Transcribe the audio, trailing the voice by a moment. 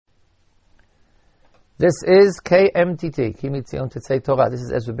This is KMTT, Ki Mitzion Tetzei Torah. This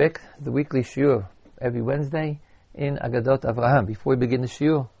is Ezra Beck, the weekly shiur every Wednesday in Agadot Avraham. Before we begin the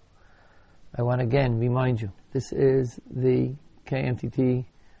shiur, I want to again remind you, this is the KMTT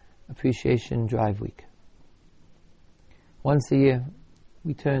Appreciation Drive Week. Once a year,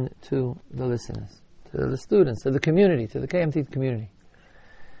 we turn to the listeners, to the students, to the community, to the KMTT community,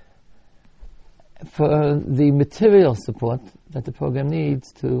 for the material support that the program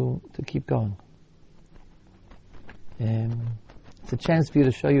needs to keep going. It's a chance for you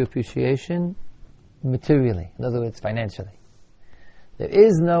to show your appreciation materially, in other words, financially. There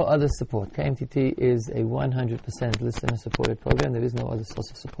is no other support. KMTT is a 100% listener-supported program. There is no other source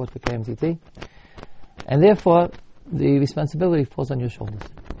of support for KMTT. And therefore, the responsibility falls on your shoulders.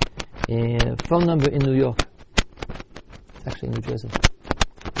 Phone number in New York. It's actually in New Jersey.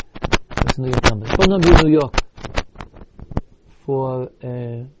 It's a New York number. Phone number in New York for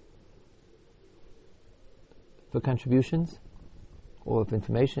contributions or for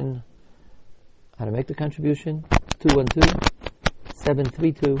information how to make the contribution,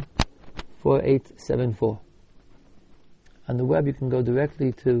 212-732-4874. On the web you can go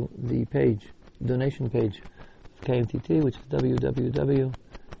directly to the page, donation page of KMTT, which is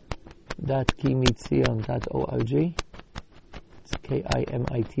www.kimitzion.org. It's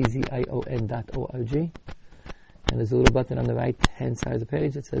KIMITZION.org. And there's a little button on the right hand side of the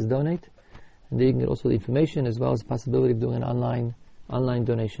page that says donate. And there you can get also the information as well as the possibility of doing an online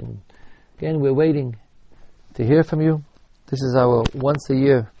donation. Again, we're waiting to hear from you. This is our once a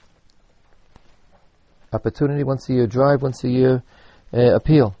year opportunity, once a year drive, once a year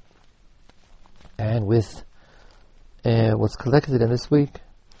appeal. And with what's collected in this week,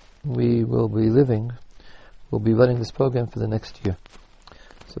 we'll be running this program for the next year.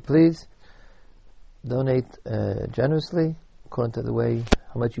 So please donate generously according to the way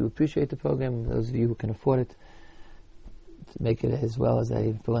how much you appreciate the program. Those of you who can afford it, to make it as well as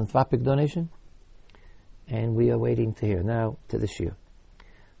a philanthropic donation. And we are waiting to hear. Now to the shiur.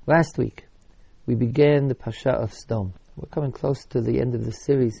 Last week we began the Parsha of Sdom. We're coming close to the end of the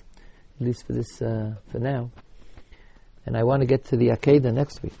series, at least for this for now. And I want to get to the Akedah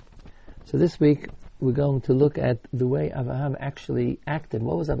next week. So this week we're going to look at the way Avraham actually acted.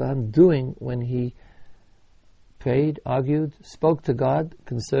 What was Avraham doing when he prayed, argued, spoke to God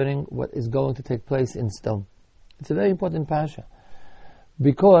concerning what is going to take place in Sdom? It's a very important Parsha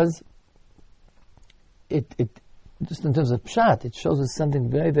because it just in terms of Pshat, it shows us something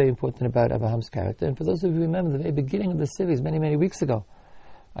very, very important about Abraham's character. And for those of you who remember the very beginning of the series, many, many weeks ago,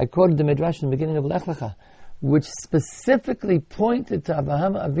 I quoted the Midrash in the beginning of Lech Lecha, which specifically pointed to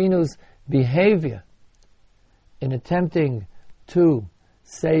Abraham Avinu's behavior in attempting to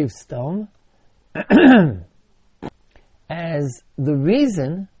save Sdom as the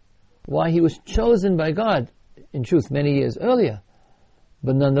reason why he was chosen by God, in truth, many years earlier.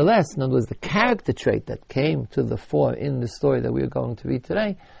 But nonetheless, the character trait that came to the fore in the story that we are going to read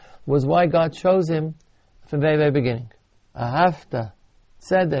today was why God chose him from the very, very beginning. Ahavta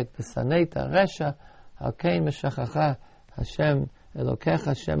tzedek v'saneita resha halkein meshachacha Hashem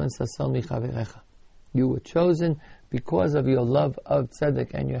Elokecha shemen sason michaverecha. You were chosen because of your love of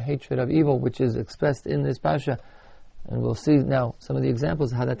tzedek and your hatred of evil, which is expressed in this Parsha. And we'll see now some of the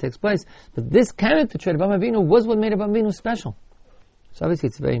examples of how that takes place. But this character trait of Avraham Avinu was what made Avraham Avinu special. So obviously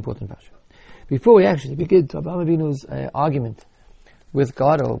it's a very important Parsha. Before we actually begin to Avraham Avinu's argument with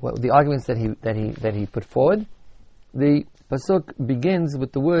God, or the arguments that he put forward, the pasuk begins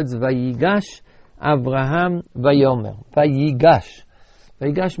with the words Vayigash Avraham Vayomer. Vayigash.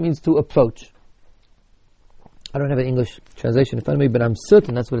 Vayigash means to approach. I don't have an English translation in front of me, but I'm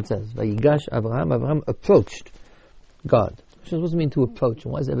certain that's what it says. Vayigash Avraham. Avraham approached God. Which doesn't mean to approach.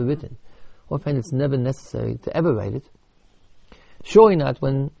 And why is it ever written? Well, I find it's never necessary to ever write it. Surely not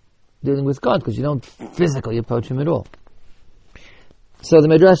when dealing with God, because you don't physically approach Him at all. So the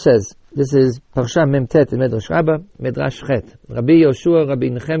Midrash says, this is Parsha Memtet in Midrash Rabbah, Midrash Chet. Rabbi Yoshua, Rabbi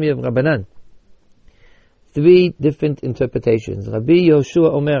Nechemia, Rabbanan. Three different interpretations. Rabbi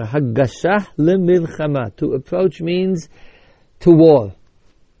Yoshua Omer, Hagashah lemilchama. To approach means to war,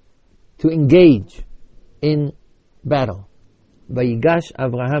 to engage in battle. Vayigash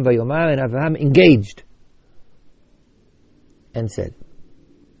Avraham Vayomar, and Avraham engaged and said.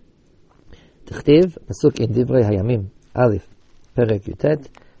 Tichtiv, pasuk in Divrei Hayamim, Aleph, Perek Yutet,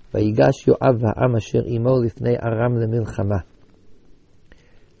 Vayigash Yoav ha'am asher imo lifnei Aram lemilchama.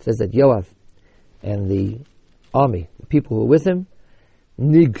 It says that Yoav and the army, the people who were with him,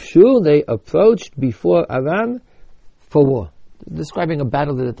 Nigshu, they approached before Aram for war. Describing a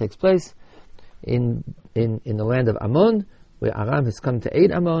battle that takes place in the land of Ammon, where Aram has come to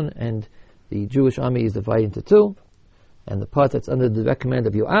aid Ammon, and the Jewish army is divided into two, and the part that's under the direct command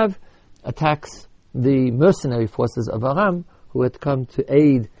of Yoav attacks the mercenary forces of Aram, who had come to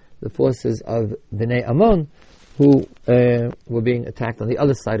aid the forces of Bnei Ammon, who were being attacked on the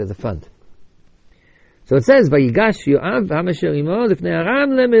other side of the front. So it says, "Vayigash Yoav v'Hamasher imo lifnei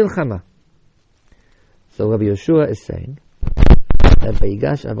Aram le'milchama." So Rabbi Yeshua is saying that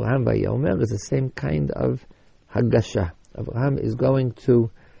Vayigash Abraham Vayomer is the same kind of Hagasha. Abraham is going to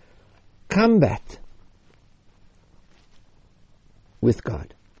combat with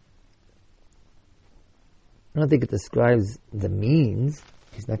God. I don't think it describes the means.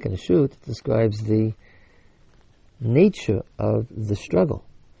 He's not going to shoot. It describes the nature of the struggle.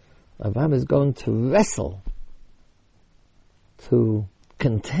 Abraham is going to wrestle, to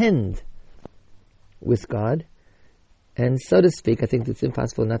contend with God, and so to speak, I think it's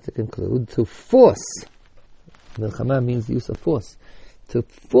impossible not to conclude, to force. Milchama means the use of force. To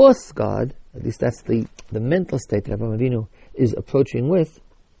force God, at least that's the mental state that Avraham Avinu is approaching with.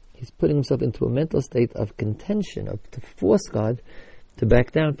 He's putting himself into a mental state of contention, to force God to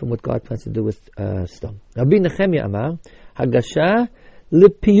back down from what God plans to do with Sodom. Rabbi Nechemia Amar, Hagasha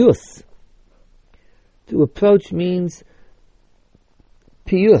lepiyus. To approach means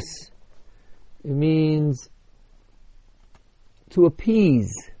piyus. It means to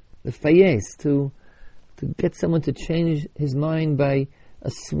appease, lefayes, to get someone to change his mind by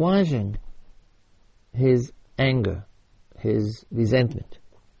assuaging his anger, his resentment.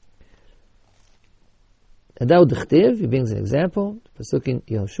 Adao Dechtiv, he brings an example, Pasuk in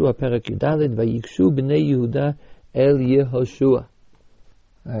Yehoshua Perek Yudalid, Vayikshu b'nei Yehuda el Yehoshua.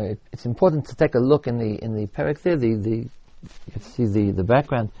 It's important to take a look in the Perek there, you can see the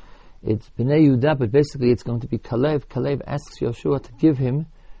background. It's Bnei Yehuda, but basically it's going to be Kalev. Kalev asks Yehoshua to give him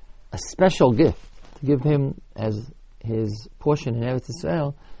a special gift, to give him as his portion in Eretz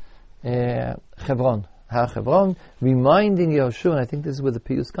Israel, Hebron, Har Hebron, reminding Yehoshua, and I think this is where the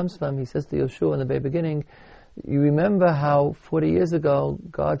piyus comes from. He says to Yehoshua in the very beginning, you remember how 40 years ago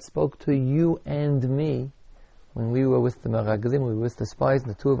God spoke to you and me when we were with the Meraglim, we were with the spies,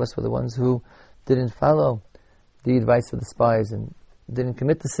 and the two of us were the ones who didn't follow the advice of the spies and didn't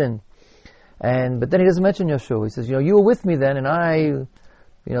commit the sin. But then he doesn't mention Yehoshua. He says, you were with me then, and I,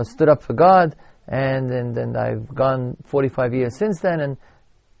 stood up for God, and I've gone 45 years since then, and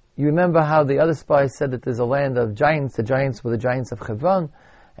you remember how the other spies said that there's a land of giants, the giants were the giants of Hebron,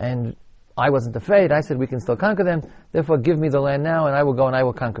 and I wasn't afraid. I said, we can still conquer them, therefore give me the land now, and I will go and I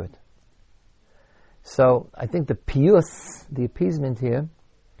will conquer it. So, I think the piyus, the appeasement here,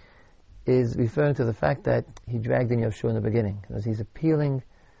 is referring to the fact that he dragged in Yehoshua in the beginning, because he's appealing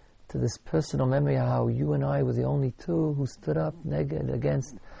to this personal memory of how you and I were the only two who stood up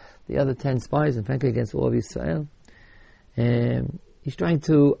against the other 10 spies, and frankly against all of Israel. He's trying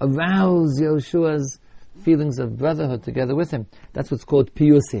to arouse Yehoshua's feelings of brotherhood together with him. That's what's called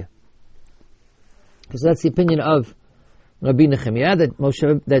piyus here. So that's the opinion of Rabbi Nechemia,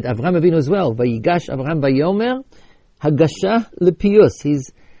 that Avraham Avinu as well, Vayigash Avraham Vayomer, Hagasha lepiyus.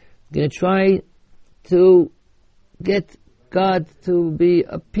 He's going to try to get God to be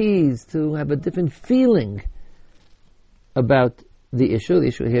appeased, to have a different feeling about the issue. The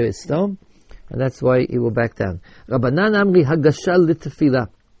issue here is Sodom, and that's why he will back down. Rabbanan Amri Hagasha l'tefillah.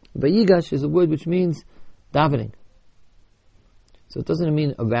 Vayigash is a word which means davening. So it doesn't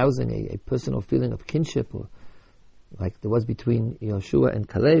mean arousing a personal feeling of kinship, or like there was between Yehoshua and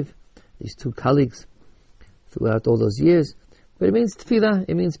Kalev, these two colleagues throughout all those years. But it means tefillah,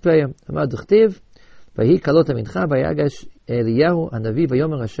 it means prayer. Amar Duchtiv, Vayi kalot hamincha, Vayagash Eliyahu Hanavi,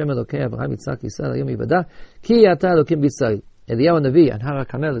 Vayomer Hashem Elokei Avraham Yitzchak Yisrael Hayom Yivada, Ki Ata Elokim B'Yisrael. Eliyahu Hanavi and Har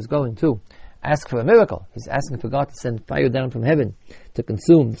HaKarmel is going to ask for a miracle. He's asking for God to send fire down from heaven to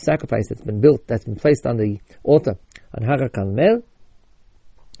consume the sacrifice that's been built, that's been placed on the altar on Har HaKarmel.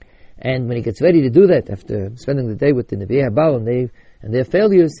 And when he gets ready to do that, after spending the day with the Nevi'ei Habal and their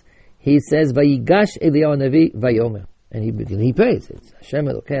failures, he says, Vayigash Eliyahu Hanavi Vayomer. And he prays. It's Hashem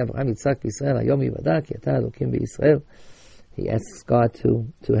Elokei Avraham Yitzchak Yisrael Hayom Yivada Ki Ata Elokim B'Yisrael. He asks God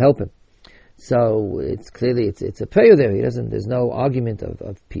to help him. So it's clearly it's a prayer there. There's no argument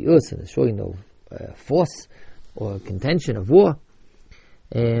of piyus, and there's surely no force or contention of war.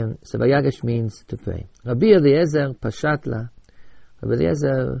 So Vayigash means to pray. Rabbi Eliezer Pashatla. Rabbi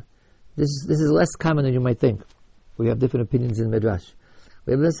Eliezer, this is less common than you might think. We have different opinions in Midrash.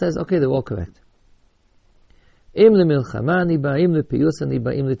 Rabbi Eliezer says, okay, they're all correct. Im lemilchama niba, im lepiyus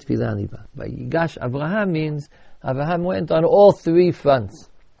niba, im letfilah niba. Vayigash Avraham means Avraham went on all three fronts.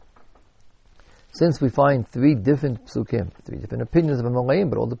 Since we find three different psukim, three different opinions of Amoraim,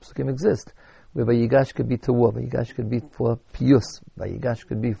 but all the psukim exist, where Vayigash could be to war, Vayigash could be for piyus, Vayigash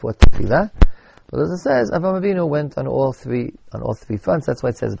could be for tefillah. But as it says, Avraham Avinu went on all three fronts. That's why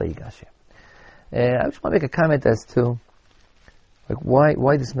it says Vayigash here. I just want to make a comment as to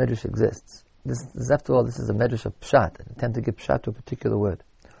why this medrash exists. This after all, this is a medrash of pshat, an attempt to give pshat to a particular word.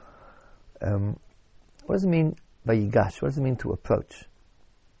 What does it mean Vayigash? What does it mean to approach?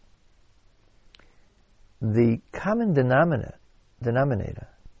 The common denominator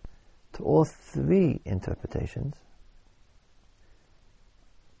to all three interpretations,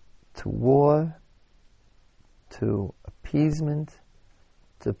 to war, to appeasement,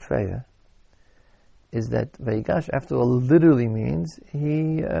 to prayer, is that Vayigash, after all, literally means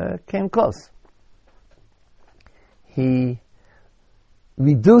he came close. He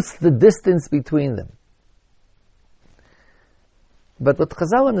reduced the distance between them. But what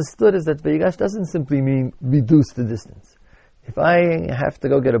Chazal understood is that Vayigash doesn't simply mean reduce the distance. If I have to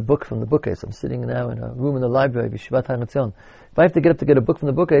go get a book from the bookcase, I'm sitting now in a room in the library, Yeshivat Har Etzion. If I have to get up to get a book from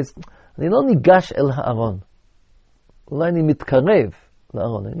the bookcase, אני לא ניגש אל הארון. אולי אני מתקרב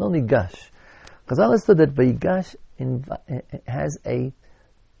לארון, אני לא ניגש. Chazal understood that Vayigash has a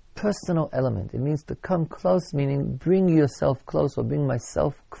personal element. It means to come close, meaning bring yourself close, or bring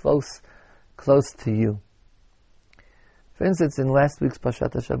myself close to you. For instance, in last week's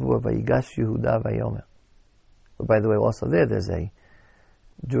Parshat HaShavua, Vayigash Yehuda Vayomer. But by the way, also there's a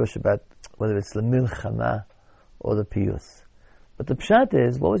Jewish about whether it's the milchama or the piyus. But the pshat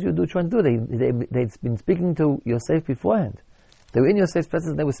is, what was Yehuda trying to do? They'd been speaking to Yosef beforehand. They were in Yosef's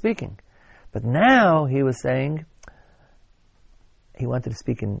presence and they were speaking. But now he was saying, he wanted to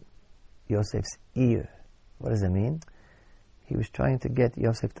speak in Yosef's ear. What does it mean? He was trying to get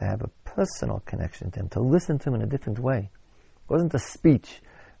Yosef to have a personal connection to him, to listen to him in a different way. It wasn't a speech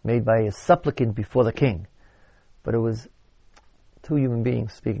made by a supplicant before the king, but it was two human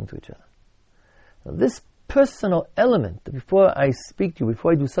beings speaking to each other. Now, this personal element, that before I speak to you,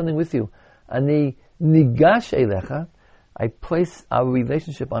 before I do something with you, ani nigash elecha, I place our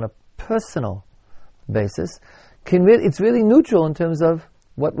relationship on a personal basis. It's really neutral in terms of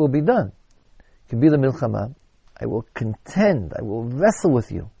what will be done. It can be the milchama. I will contend. I will wrestle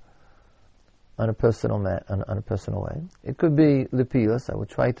with you on a personal way. It could be lipiyos. I will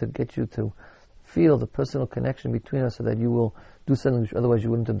try to get you to feel the personal connection between us, so that you will do something which otherwise you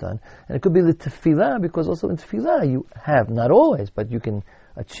wouldn't have done. And it could be the tefillah, because also in tefillah you have, not always, but you can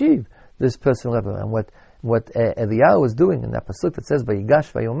achieve this personal level. And what Eliyahu was doing in that pasuk that says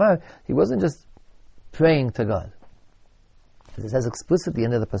Vayigash Vayomar, he wasn't just praying to God. As it says explicitly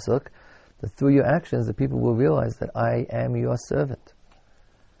at the end of the pasuk, that through your actions the people will realize that I am your servant.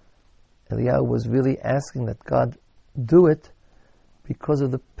 Eliyahu was really asking that God do it because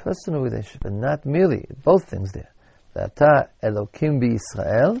of the personal relationship, and not merely, both things there. V'ata Elokim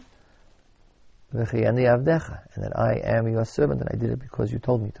b'Yisrael v'chi ani avdecha, and that I am your servant and I did it because you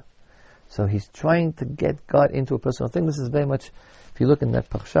told me to. So he's trying to get God into a personal thing. This is very much, if you look in that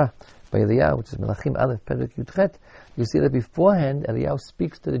parsha by Eliyahu, which is Melachim Aleph Perek Yudchet, you see that beforehand Eliyahu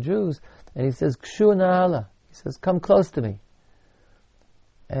speaks to the Jews and he says, Kshu na'ala. He says, come close to me.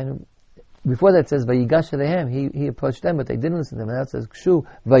 And before that it says, Vayigash Alehem, he approached them, but they didn't listen to him. And now it says, Kshu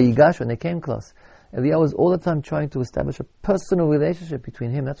Vayigash, when they came close. Eliyahu was all the time trying to establish a personal relationship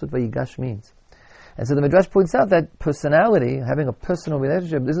between him. That's what Vayigash means. And so the Midrash points out that personality, having a personal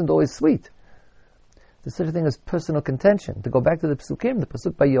relationship, isn't always sweet. There's such a thing as personal contention. To go back to the Pesukim, the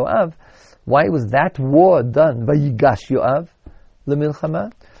Pasuk by Yoav, why was that war done? Vayigash Yoav,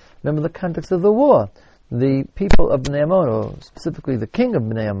 Lemilchama. Remember the context of the war. The people of Bnei Ammon, or specifically the king of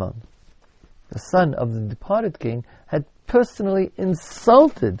Bnei Ammon, the son of the departed king, had personally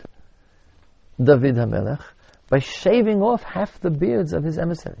insulted David HaMelech by shaving off half the beards of his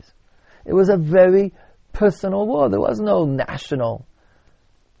emissaries. It was a very personal war. There was no national,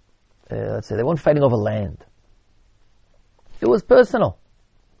 let's say, they weren't fighting over land. It was personal.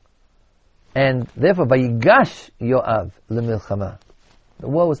 And therefore, Vayigash Yoav Lemilchama. The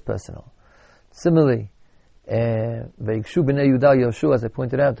war was personal. Similarly, Vayigshu B'nei Yehuda Yoshua, as I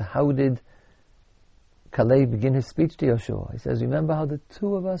pointed out, how did Kalei begin his speech to Yoshua? He says, remember how the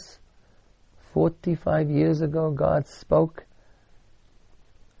two of us, 45 years ago, God spoke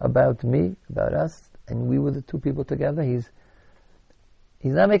about me, about us, and we were the two people together? He's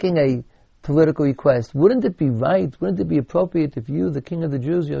not making a political request. Wouldn't it be right, wouldn't it be appropriate if you, the king of the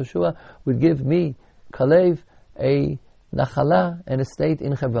Jews, Yoshua, would give me, Kalev, a nachala, an estate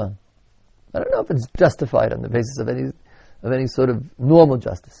in Hebron? I don't know if it's justified on the basis of any sort of normal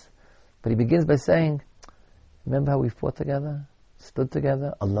justice. But he begins by saying, remember how we fought together, stood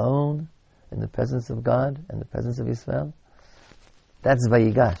together, alone, in the presence of God and the presence of Israel? That's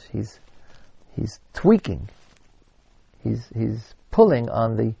Vayigash. he's tweaking, he's pulling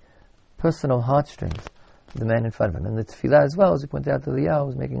on the personal heartstrings of the man in front of him. And the tefillah as well, as we pointed out to Eliyahu,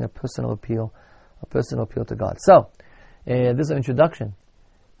 is making a personal appeal to God. So, this is an introduction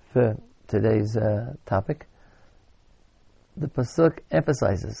for today's topic. The pasuk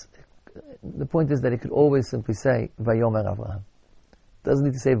emphasizes, the point is that it could always simply say Vayomer Avraham. It doesn't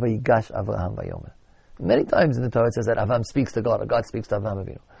need to say Vayigash Avraham Vayomer. Many times in the Torah it says that Avraham speaks to God, or God speaks to Avraham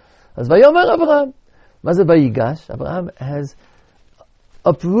Avinu. As Vayomer Avraham, Mazeh Vayigash, Avraham has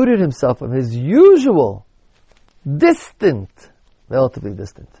uprooted himself from his usual relatively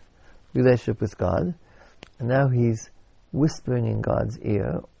distant relationship with God, and now he's whispering in God's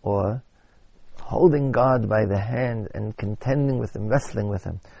ear, or holding God by the hand and contending with him, wrestling with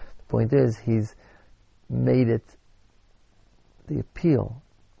him. The point is, he's made it, the appeal,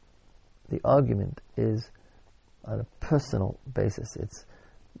 the argument is on a personal basis. It's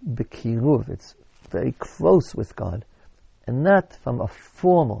bekiruv, it's very close with God, and not from a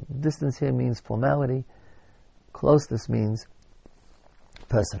formal. Distance here means formality, closeness means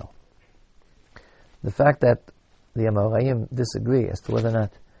personal. The fact that the Amoraim disagree as to whether or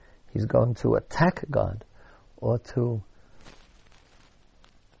not he's going to attack God or to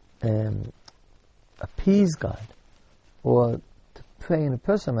appease God or to pray in a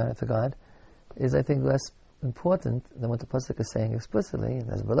personal manner to God is, I think, less important than what the pasuk is saying explicitly. And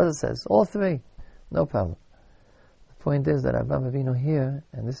as Belazar says, all three, no problem. The point is that Avraham Avinu here,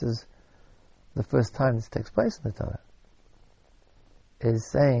 and this is the first time this takes place in the Torah, is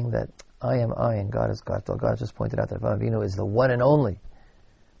saying that I am I and God is God. So God just pointed out that Avraham Avinu is the one and only.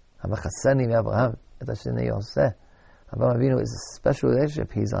 Avraham Avinu is a special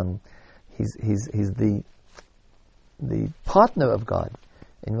relationship. He's the partner of God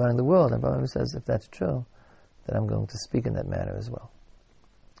in running the world. And Avraham Avinu says, if that's true, then I'm going to speak in that manner as well.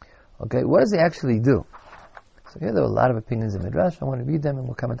 Okay, what does he actually do? So here there are a lot of opinions in Midrash. I want to read them and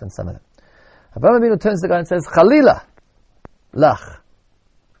we'll comment on some of them. Avraham Avinu turns to God and says, Chalila lach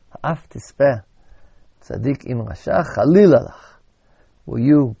ha'af tispeh tzadik im rasha chalila lach. Will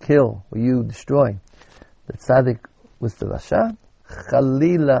you kill, will you destroy the tzaddik with the rasha?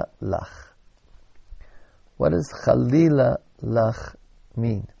 Chalila lach. What does chalila lach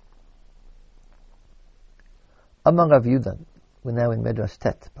mean? Amar Rav Yudan. We're now in Midrash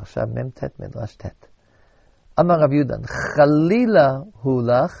Tet. Parsha Mem Tet, Midrash Tet. Amar Rav Yudan. Chalila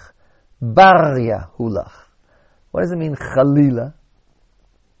hulach, barya hulach. What does it mean, chalila?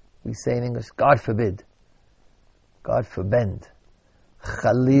 We say in English, God forbid. God forbend.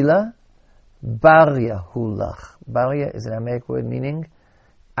 Chalila, barya hulach. Barya is an Aramaic word meaning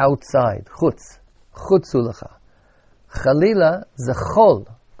outside. Chutz. Chutz hulacha. Chalila, zechol.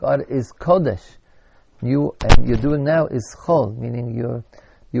 God is kodesh. And you're doing now is chol, meaning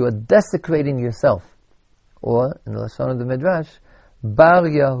you are desecrating yourself. Or, in the Lashon of the Midrash,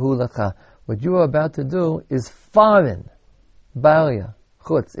 barya hulacha. What you are about to do is foreign. Barya,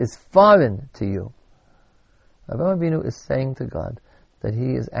 chutz, is foreign to you. Avraham Avinu is saying to God that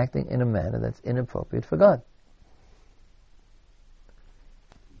he is acting in a manner that's inappropriate for God.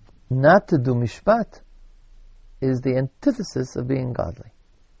 Not to do mishpat is the antithesis of being godly.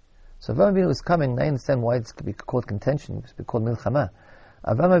 So Avraham Avinu is coming, I understand why it's be called contention, it's be called milchama.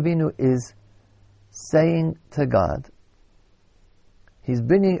 Avraham Avinu is saying to God, he's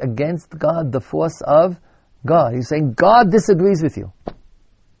bringing against God the force of God. He's saying, God disagrees with you.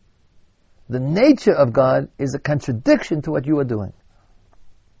 The nature of God is a contradiction to what you are doing.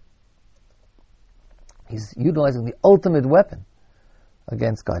 He's utilizing the ultimate weapon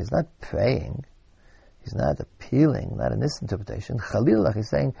against God. He's not praying. He's not appealing, not in this interpretation. Chalilach, he's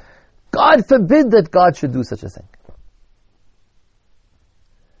saying, God forbid that God should do such a thing.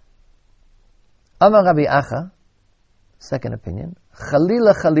 Amar Rabbi Acha, second opinion,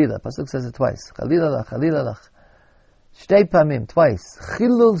 Chalila Chalila, Pasuk says it twice. Chalila lach. Shtei pamim, twice.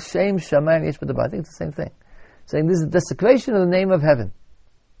 Chilul shem shamayim yesh b'dabar. I think it's the same thing. Saying this is desecration of the name of heaven.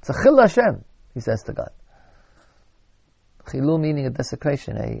 It's a chil Hashem, he says to God. Chilul meaning a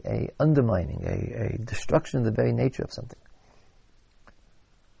desecration, a undermining, a destruction of the very nature of something.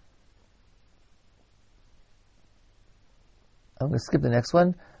 I'm going to skip the next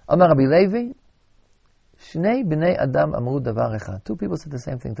one. Amar Rabbi Levi, Shnei b'nei Adam amru davar echad. Two people said the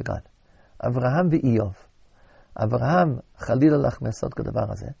same thing to God. Avraham v'Iyov. Avraham chalila lach me'asot k'davar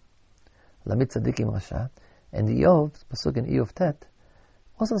hazeh. Lamit tzadikim rasha. And Iyov, pasuk in Iyov Tet,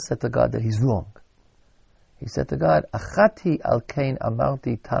 also said to God that he's wrong. He said to God, Achati al kain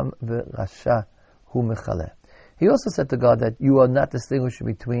amarti tam v'rasha hu mechaleh. He also said to God that you are not distinguishing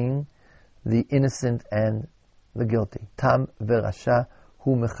between the innocent and the guilty. Tam v'rasha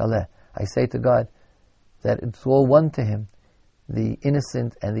hu mechaleh. I say to God that it's all one to Him. The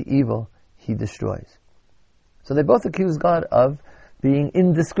innocent and the evil He destroys. So they both accuse God of being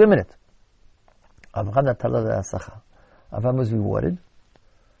indiscriminate. Avraham was rewarded.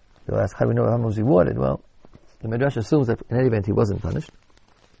 You'll ask, how do we know Avraham was rewarded? Well, the Midrash assumes that in any event he wasn't punished.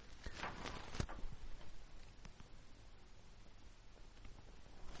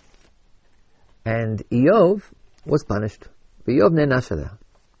 And Eov was punished. Eov ne'nashaleh.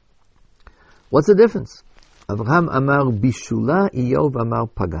 What's the difference? Avraham amar bishula, Eov amar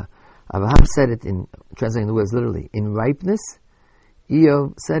paga. Avraham said it in, translating the words literally, in ripeness.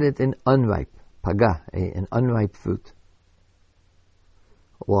 Eov said it in unripe, paga, an unripe fruit.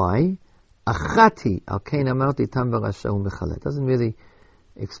 Why? Achati al kain amarti tam v'rasha u'mechaleh. It doesn't really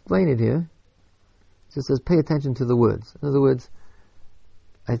explain it here. It just says pay attention to the words. In other words,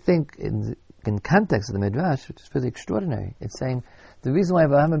 I think in context of the Midrash, which is pretty extraordinary, it's saying the reason why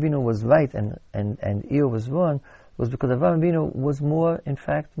Avraham Avinu was right and Eov was wrong was because Avraham Avinu was more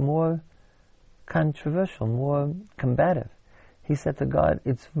controversial, more combative. He said to God,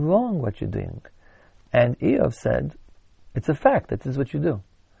 it's wrong what you're doing. And Eov said, it's a fact, that is what you do.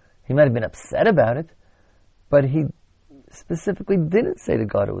 He might have been upset about it, but he specifically didn't say to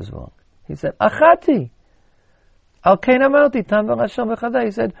God it was wrong. He said, Achati! Al kain amarti tam v'rasha v'chadai.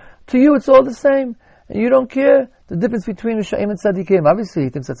 He said, to you it's all the same. And you don't care the difference between Rishaim and Tzaddikim. Obviously he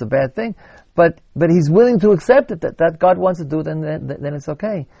thinks that's a bad thing, but he's willing to accept it, that God wants to do it, and then it's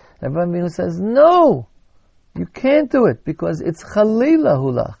okay. And Avraham Avinu says, no! You can't do it, because it's Chalila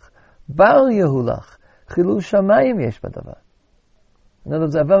hulach, Bar Yehulach, Chilu Shamayim yesh badavar. In other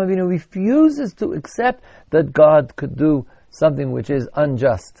words, Avraham Avinu refuses to accept that God could do something which is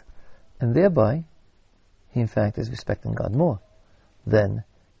unjust. And thereby, he in fact is respecting God more than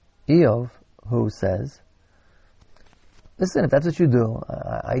Eov, who says, listen, if that's what you do,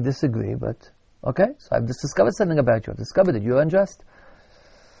 I disagree, but okay, so I've just discovered something about you. I've discovered that you're unjust.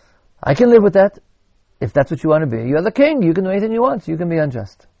 I can live with that. If that's what you want to be, you're the king. You can do anything you want. So you can be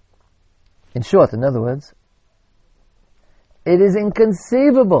unjust. In short, in other words, it is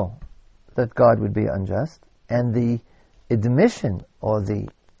inconceivable that God would be unjust, and the admission or the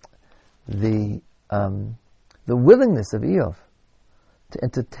willingness of Eov to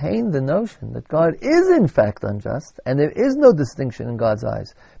entertain the notion that God is in fact unjust, and there is no distinction in God's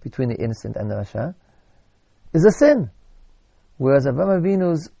eyes between the innocent and the rasha, is a sin. Whereas Avraham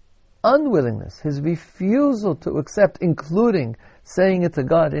Avinu's unwillingness, his refusal to accept, including saying it to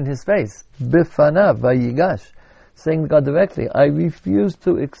God in his face, bifanav vayigash, saying to God directly, I refuse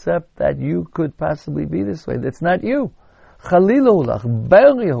to accept that you could possibly be this way. It's not you. Chalilulach,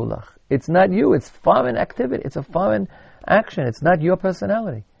 Bar It's not you. It's foreign activity. It's a foreign action. It's not your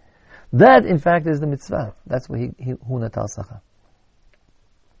personality. That, in fact, is the mitzvah. That's what hu natal sacha.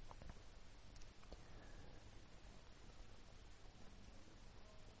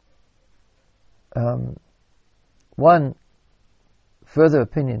 One further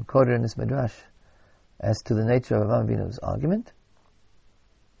opinion quoted in this midrash as to the nature of Avraham Avinu's argument.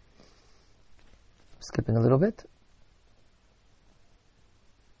 Skipping a little bit.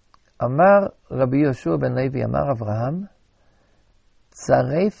 Amar Rabbi Yoshua ben Levi Amar Avraham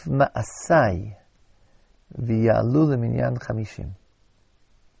Tzaref ma'asai v'ya'alu leminyan 50.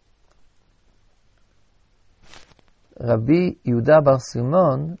 Rabbi Yehuda bar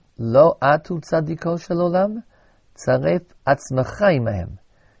Simon lo atu tzadiko shel olam tzaref atzmacha imahem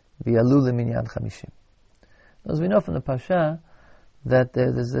v'ya'alu leminyan 50. As we know from the Pasha that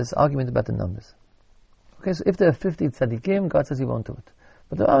there's this argument about the numbers. Okay, so if there are 50 tzaddikim, God says He won't do it.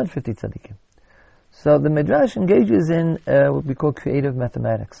 But there aren't 50 tzaddikim. So the Midrash engages in what we call creative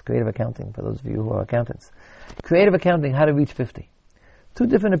mathematics, creative accounting, for those of you who are accountants. Creative accounting, how to reach 50. Two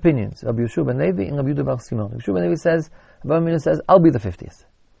different opinions, Rabbi Yoshua ben Levi and Rabbi Yehuda bar Simon. Rabbi Yoshua ben Levi says, Avraham Avinu says, I'll be the 50th.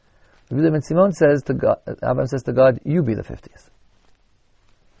 Rabbi Yehuda ben Simon says to God, Avraham says to God, you be the 50th.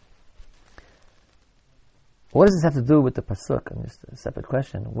 What does this have to do with the pasuk? And just a separate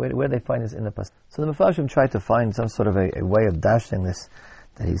question. Where do they find this in the pasuk? So the Mefarshim tried to find some sort of a way of dashing this.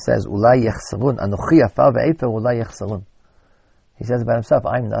 That he says, Ulai yechsarun, anochi afar ve'efer ulai yechsarun. He says about himself,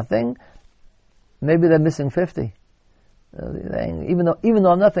 I'm nothing. Maybe they're missing 50. Even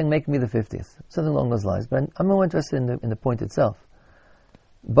though I'm nothing, make me the 50th. Something along those lines. But I'm more interested in the point itself.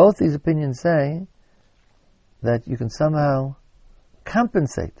 Both these opinions say that you can somehow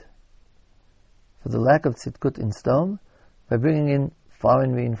compensate for the lack of tzidkut in stone by bringing in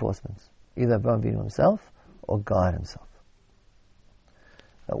foreign reinforcements, either Avraham Avinu himself or God Himself.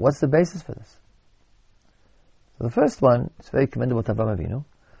 Now, what's the basis for this? So the first one is very commendable to Avraham Avinu.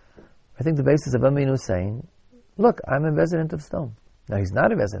 I think the basis of Avraham Avinu is saying, look, I'm a resident of stone. Now he's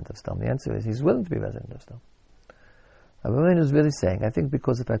not a resident of stone. The answer is he's willing to be a resident of stone. Avraham Avinu is really saying, I think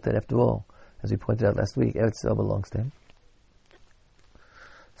because of the fact that after all, as we pointed out last week, Eretz Yisrael belongs to him.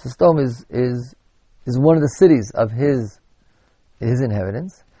 So Sodom is one of the cities of his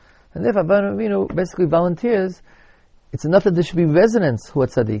inheritance. And therefore Avraham Avinu basically volunteers, it's enough that there should be residents who are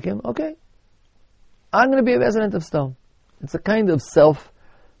tzaddikim. Okay, I'm going to be a resident of stone. It's a kind of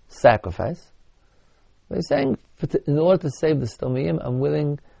self-sacrifice. But he's saying, in order to save the Sdomiyim, I'm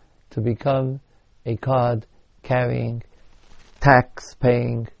willing to become a card-carrying,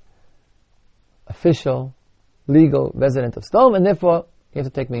 tax-paying, official, legal resident of Sodom, and therefore you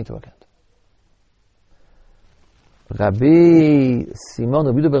have to take me into account. Rabbi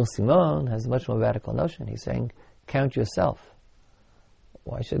Ber Simon has a much more radical notion. He's saying, count yourself.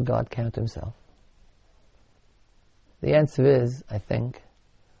 Why should God count himself? The answer is, I think,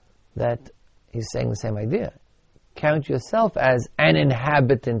 that he's saying the same idea. Count yourself as an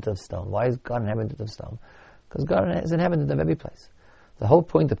inhabitant of stone. Why is God an inhabitant of stone? Because God is an inhabitant of every place. The whole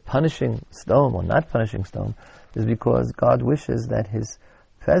point of punishing stone or not punishing stone is because God wishes that his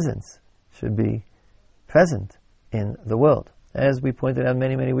presence should be present in the world. As we pointed out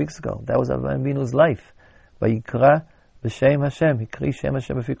many, many weeks ago, that was Avraham Avinu's life. Vayikra b'shem Hashem, Hikri Shem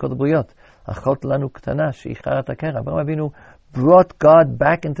Hashem b'fi kol habriyot. Achot lanu ktana she'icharat hakera. Avraham Avinu brought God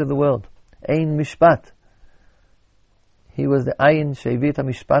back into the world. Ein mishpat. He was the ayin she'ivit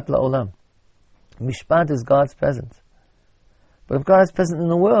ha-mishpat la'olam. Mishpat is God's presence. But if God is present in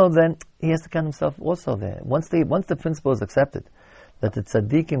the world, then he has to count himself also there. Once the principle is accepted, that the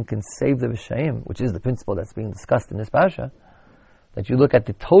tzaddikim can save the Rishayim, which is the principle that's being discussed in this parasha, that you look at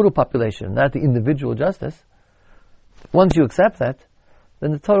the total population, not the individual justice. Once you accept that,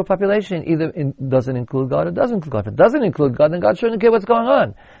 then the total population either doesn't include God or doesn't include God. If it doesn't include God, then God shouldn't care what's going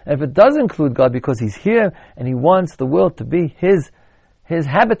on. And if it does include God because he's here and he wants the world to be his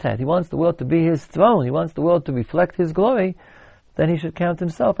habitat, he wants the world to be his throne, he wants the world to reflect his glory, then he should count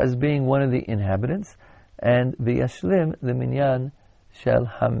himself as being one of the inhabitants and v'yashlim the minyan shel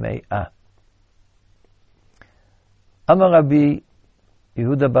hame'ah. Amar Rabbi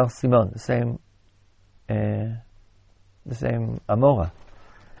Yehuda Bar Simon, the same Amora,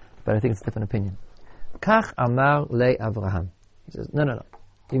 but I think it's a different opinion. Kach amar le Avraham. He says, no.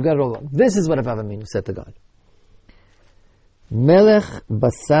 You've got it all wrong. This is what Avraham Avinu said to God. Melech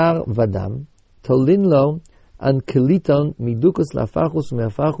basar vadam tolin lo an keliton midukus la'farchus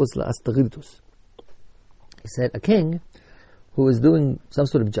me'farchus la'asteritus. He said, a king who is doing some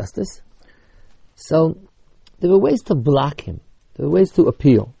sort of justice, so there were ways to block him. There were ways to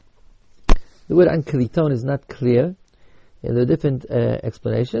appeal. The word an keliton is not clear. There are different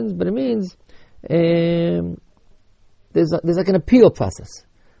explanations, but it means there's like an appeal process.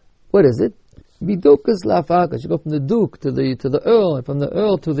 What is it? Bidukas la'farkas. You go from the duke to the earl, and from the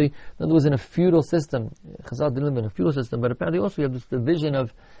earl to the. In other words, in a feudal system. Chazal didn't live in a feudal system, but apparently also you have this division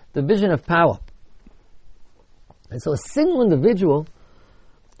of power. And so a single individual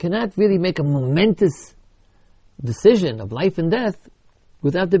cannot really make a momentous decision of life and death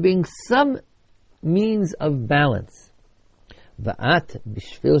without there being some means of balance. And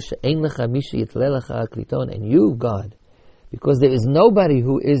you, God, because there is nobody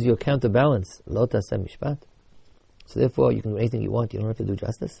who is your counterbalance, lo taseh mishpat. So therefore, you can do anything you want. You don't have to do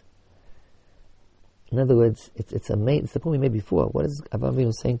justice. In other words, it's the point we made before. What is Avraham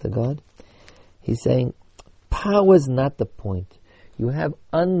Avinu saying to God? He's saying, power is not the point. You have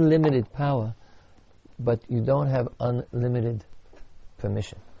unlimited power, but you don't have unlimited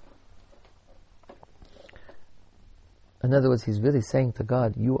permission. In other words, he's really saying to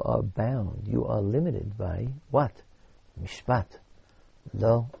God, you are bound, you are limited by what? Mishpat.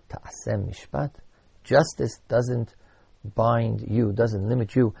 Lo ta'aseh mishpat. Justice doesn't bind you, doesn't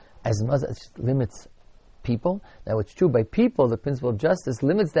limit you as much as it limits people. Now it's true, by people, the principle of justice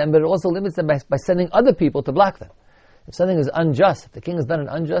limits them, but it also limits them by sending other people to block them. If something is unjust, if the king has done an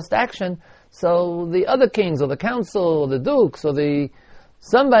unjust action, so the other kings, or the council, or the dukes, or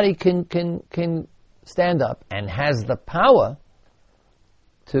somebody can stand up and has the power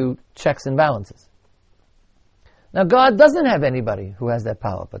to checks and balances. Now God doesn't have anybody who has that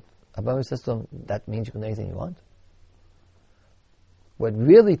power, but Abraham says to him, that means you can do anything you want. What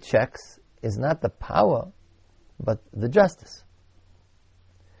really checks is not the power, but the justice.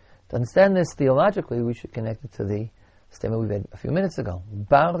 To understand this theologically, we should connect it to the statement we read a few minutes ago.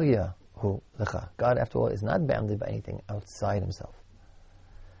 Barya hu lecha. God, after all, is not bounded by anything outside himself.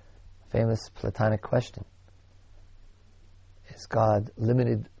 Famous Platonic question. Is God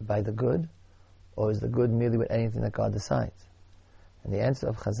limited by the good, or is the good merely with anything that God decides? And the answer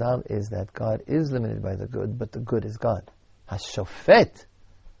of Chazal is that God is limited by the good, but the good is God. Hashofet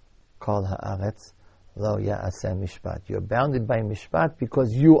kol haaretz lo ya'aseh mishpat. You're bounded by mishpat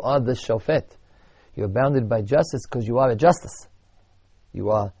because you are the shofet. You're bounded by justice because you are a justice. You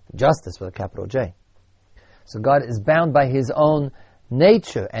are justice with a capital J. So God is bound by His own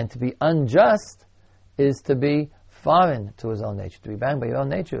nature, and to be unjust is to be foreign to His own nature. To be bound by your own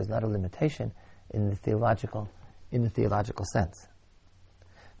nature is not a limitation in the theological sense.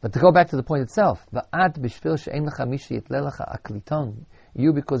 But to go back to the point itself,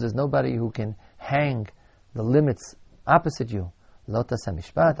 you, because there's nobody who can hang the limits opposite you. Amar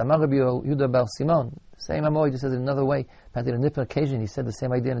Rabbi Yehuda bar Simon, same Amor, he just says it another way. But on a different occasion, he said the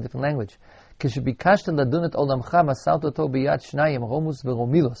same idea in a different language.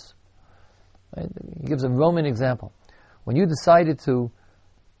 Right? He gives a Roman example. When you decided to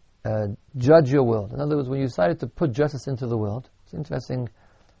judge your world, in other words, when you decided to put justice into the world, it's an interesting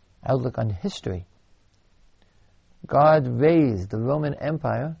outlook on history. God raised the Roman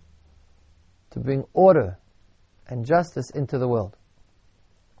Empire to bring order and justice into the world.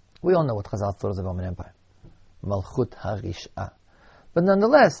 We all know what Chazal thought of the Roman Empire. Malchut HaRish'ah. But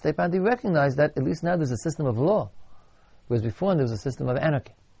nonetheless, they finally recognized that at least now there's a system of law, whereas before there was a system of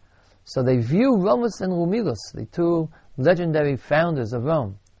anarchy. So they view Romus and Romulus, the two legendary founders of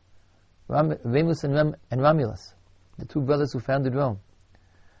Rome, Remus and Romulus, the two brothers who founded Rome,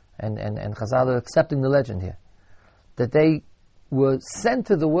 and Chazal are accepting the legend here, that they were sent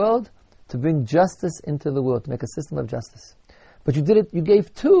to the world to bring justice into the world, to make a system of justice. But you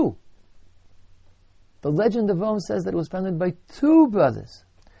gave two. The legend of Rome says that it was founded by two brothers.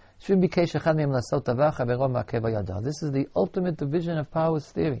 This is the ultimate division of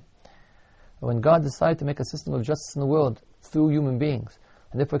powers theory. When God decided to make a system of justice in the world through human beings,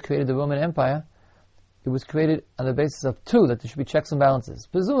 and therefore created the Roman Empire, it was created on the basis of two, that there should be checks and balances.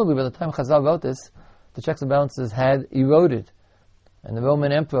 Presumably by the time Chazal wrote this, the checks and balances had eroded, and the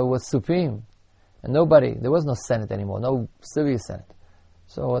Roman Emperor was supreme, and there was no Senate anymore, no serious Senate.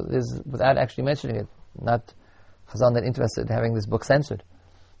 So without actually mentioning it, not Chazal not interested in having this book censored.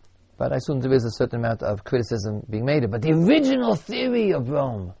 But I assume there is a certain amount of criticism being made. But the original theory of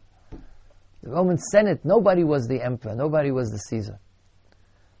Rome, the Roman Senate, nobody was the emperor, nobody was the Caesar.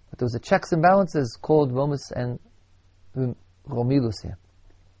 But there was a checks and balances called Romus and Romulus here.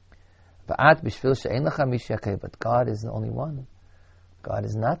 But God is the only one. God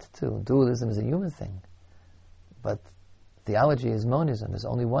is not two. Dualism is a human thing. But theology is monism. There's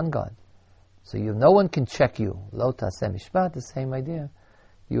only one God. So no one can check you. Lo taseh mishpat, the same idea.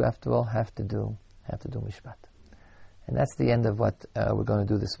 You, after all, have to do mishpat. And that's the end of what we're going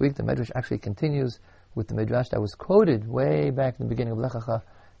to do this week. The Medrash actually continues with the Midrash that was quoted way back in the beginning of Lech Lecha.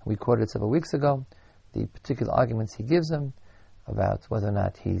 We quoted it several weeks ago. The particular arguments he gives him about whether or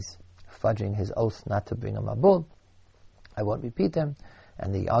not he's fudging his oath not to bring a mabul. I won't repeat them.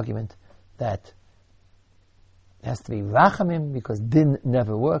 And the argument that it has to be rachamim because din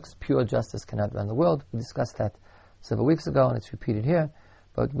never works. Pure justice cannot run the world. We discussed that several weeks ago, and it's repeated here.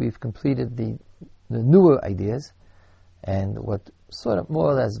 But we've completed the newer ideas, and what sort of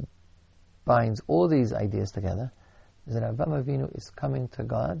more or less binds all these ideas together is that Avraham Avinu is coming to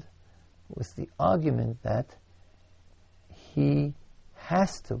God with the argument that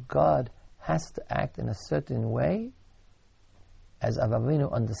God has to act in a certain way as Avraham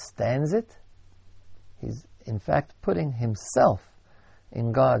Avinu understands it. He's in fact putting himself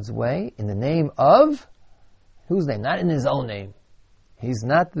in God's way in the name of, whose name? Not in his own name. He's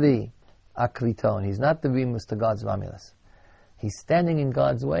not the Akriton. He's not the Remus to God's Romulus. He's standing in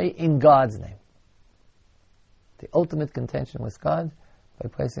God's way in God's name. The ultimate contention with God by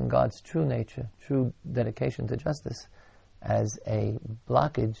placing God's true nature, true dedication to justice as a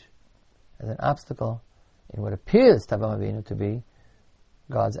blockage, as an obstacle in what appears to Avraham Avinu to be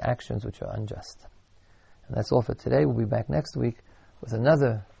God's actions which are unjust. And that's all for today. We'll be back next week with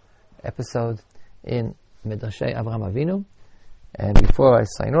another episode in Midrashei Avraham Avinu. And before I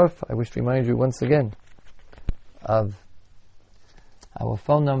sign off, I wish to remind you once again of our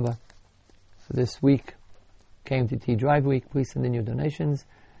phone number for this week, KMTT Drive Week. Please send in your donations.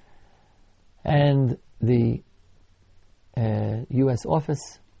 And the U.S.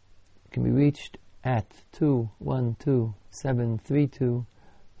 office can be reached at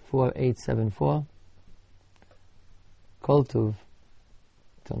 212-732-4874. Kol Tuv.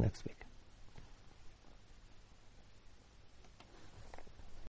 Till next week.